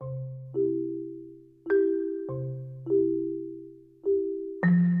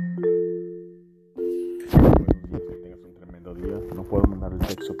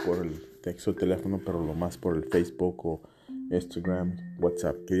texto por el texto, teléfono, pero lo más por el Facebook o Instagram,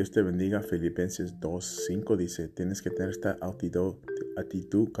 WhatsApp. Que Dios te bendiga. Filipenses 2:5 dice, tienes que tener esta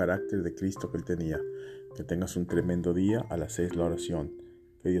actitud, carácter de Cristo que Él tenía. Que tengas un tremendo día. A las 6 la oración.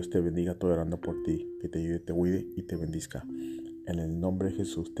 Que Dios te bendiga, estoy orando por ti. Que te ayude, te cuide y te bendizca. En el nombre de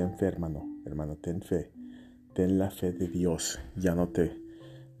Jesús, ten fe, hermano, ten fe. Ten la fe de Dios. Ya no te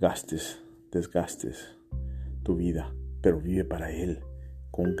desgastes tu vida, pero vive para Él,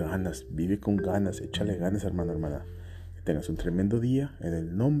 con ganas, vive con ganas, échale ganas, hermano, hermana. Que tengas un tremendo día, en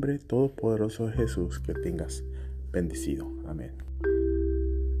el nombre todopoderoso de Jesús, que tengas bendecido. Amén.